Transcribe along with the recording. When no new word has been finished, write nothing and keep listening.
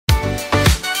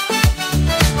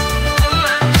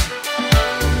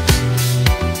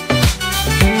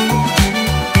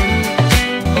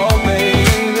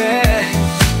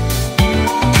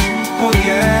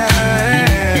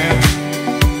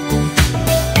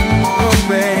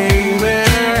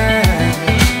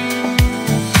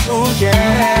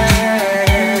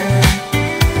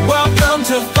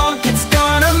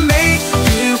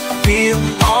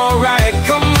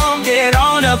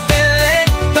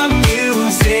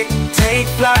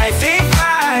flight, take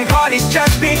flight. Party's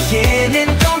just beginning,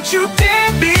 don't you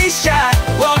dare be shy.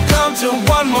 Welcome to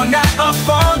one more night of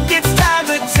funk, it's time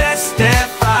to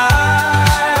testify.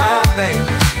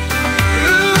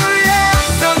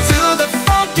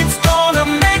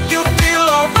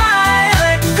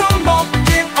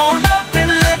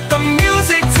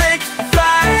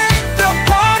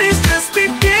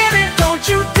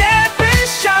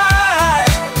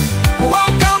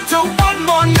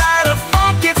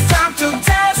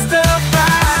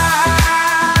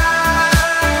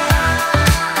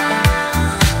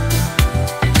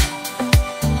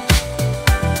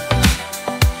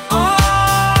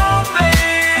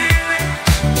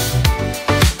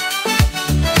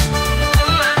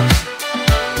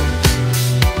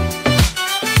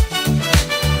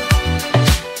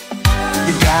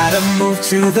 Gotta move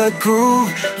to the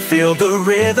groove, feel the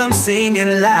rhythm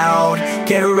singing loud.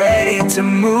 Get ready to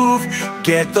move,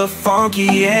 get the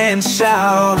funky and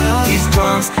shout. These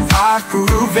drums are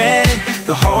grooving,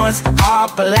 the horns are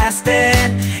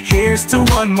blasting. Here's to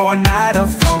one more night of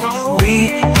funk, we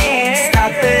ain't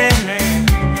stopping.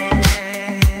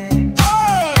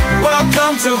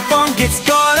 Welcome to funk, it's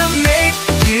gonna make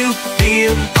you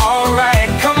feel alright.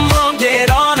 Come on, get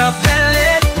on up and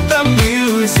let the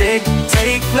music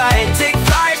take flight, take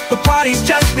flight. The party's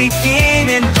just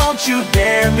beginning, don't you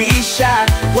dare be shy.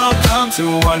 Welcome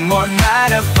to one more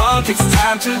night of funk, it's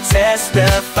time to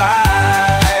testify.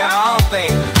 Oh,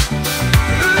 baby.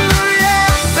 Ooh, yeah.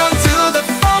 Welcome to the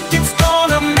funk, it's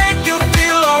gonna make you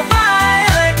feel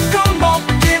alright. Come on,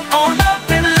 get on up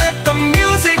and let the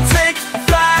music take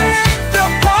flight. The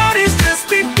party's just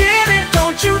beginning,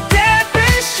 don't you dare be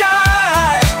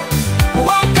shy.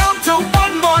 Welcome to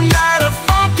one more night of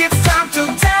funk, it's time to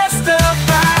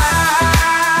testify.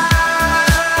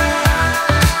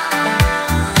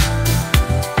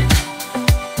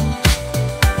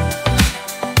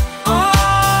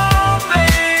 Oh,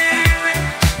 baby.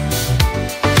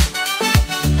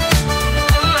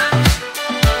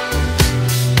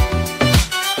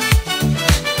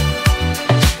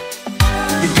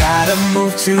 You gotta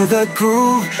move to the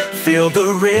groove, feel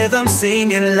the rhythm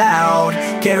singing loud.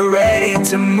 Get ready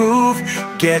to move,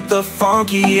 get the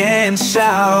funky and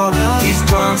shout. These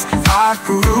drums are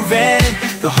grooving,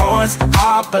 the horns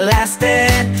are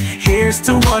blasting. Here's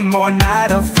to one more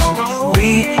night of funk,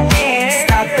 we ain't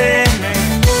stopping.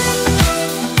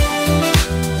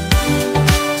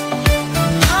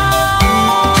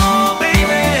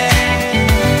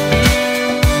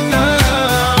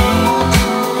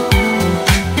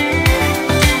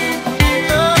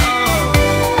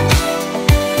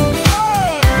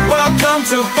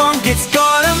 To funk, it's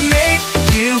gonna make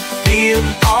you feel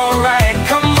alright.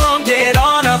 Come on, get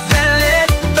on up and let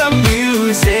the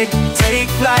music take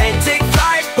flight, take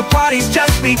flight. The party's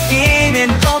just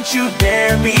beginning, don't you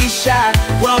dare be shy.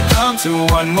 Welcome to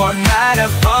one more night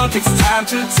of funk, it's time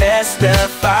to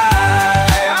testify.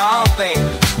 Oh, baby.